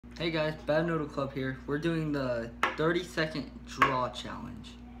Hey guys, Bad Noodle Club here. We're doing the 30-second draw challenge.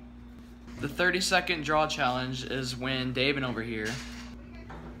 The 30-second draw challenge is when Deyvin over here,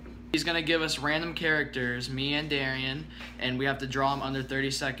 he's gonna give us random characters, me and Darian, and we have to draw them under 30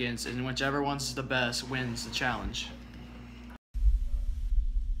 seconds, and whichever one's the best wins the challenge.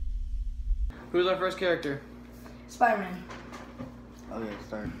 Who's our first character? Spider-Man. Okay,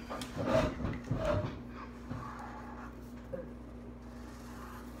 start.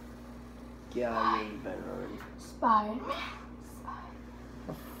 Yeah, you're better already. Spider-Man.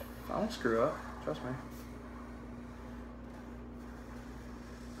 I won't screw up, trust me.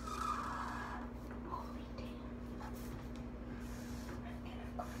 Holy damn.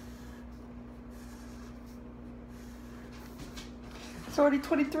 It's already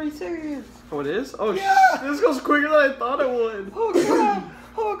 23 seconds. Oh, it is? Oh, yeah! This goes quicker than I thought it would. Oh crap!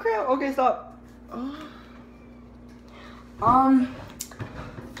 Oh crap! Okay, stop.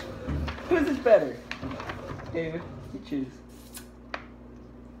 Who's this better? David, you choose.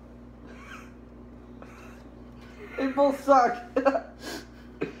 They both suck. I'm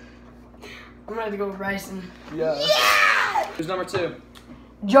gonna have to go with Brycen. Yeah. Yeah! Who's number 2?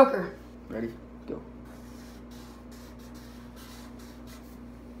 Joker. Ready? Go.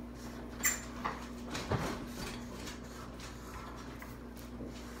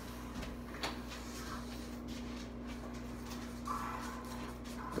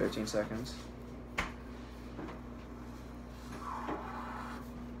 $13 seconds.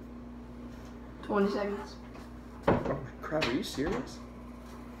 20 seconds. Oh my crap, are you serious?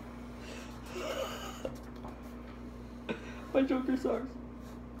 My Joker sucks. What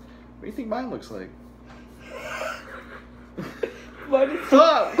do you think mine looks like? Mine is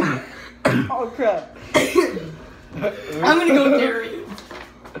Stop! Oh crap. I'm gonna go Darian.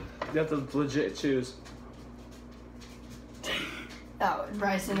 You have to legit choose. Oh,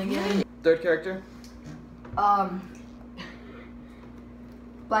 Brycen again. Third character?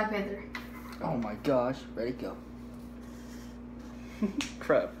 Black Panther. Oh my gosh. Ready? Go.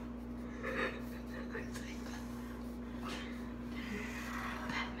 Crap.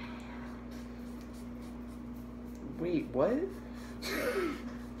 Wait, what?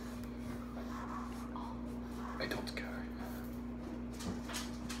 I don't care.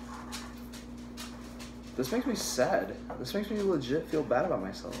 This makes me sad. This makes me legit feel bad about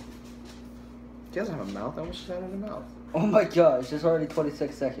myself. He doesn't have a mouth. I almost just had a mouth. Oh my gosh. It's already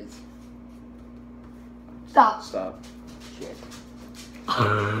 26 seconds. Stop. Stop. Shit.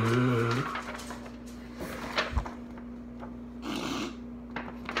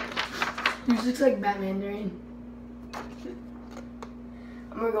 Yours looks like Batman, Darian.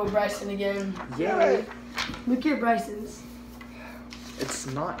 I'm gonna go Brycen again. Yay. Look at Brycen's. It's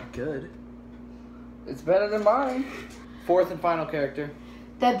not good. It's better than mine. Fourth and final character.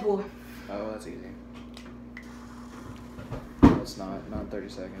 Deadpool. Oh, that's easy. It's not. Not in 30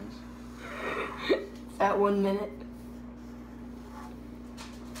 seconds. At 1 minute.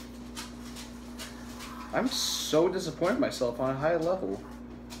 I'm so disappointed in myself on a high level.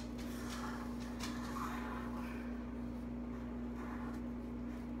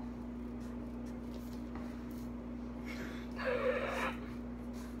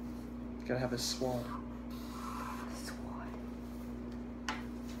 Gotta have his sword.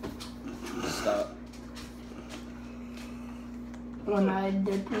 Stop. One-eyed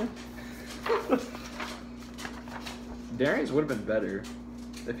Deadpool. Darian's would have been better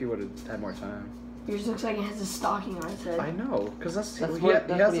if he would have had more time. Yours looks like it has a stocking on its head. I know, because he has what a he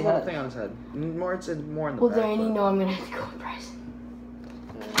little had. thing on his head. More, it's more in the Well, back. Darian, you but- know I'm gonna have to go with Brycen.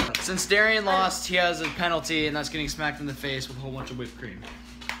 Since Darian lost, he has a penalty, and that's getting smacked in the face with a whole bunch of whipped cream.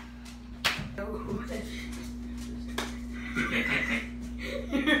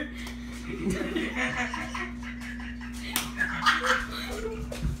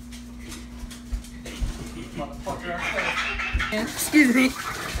 Excuse me.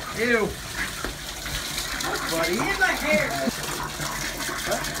 Ew. Buddy. In my hair.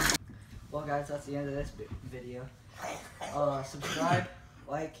 Well, guys, that's the end of this video. Subscribe,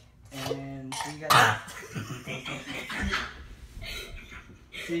 like, and see you guys.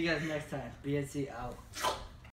 See you guys next time. BNC out.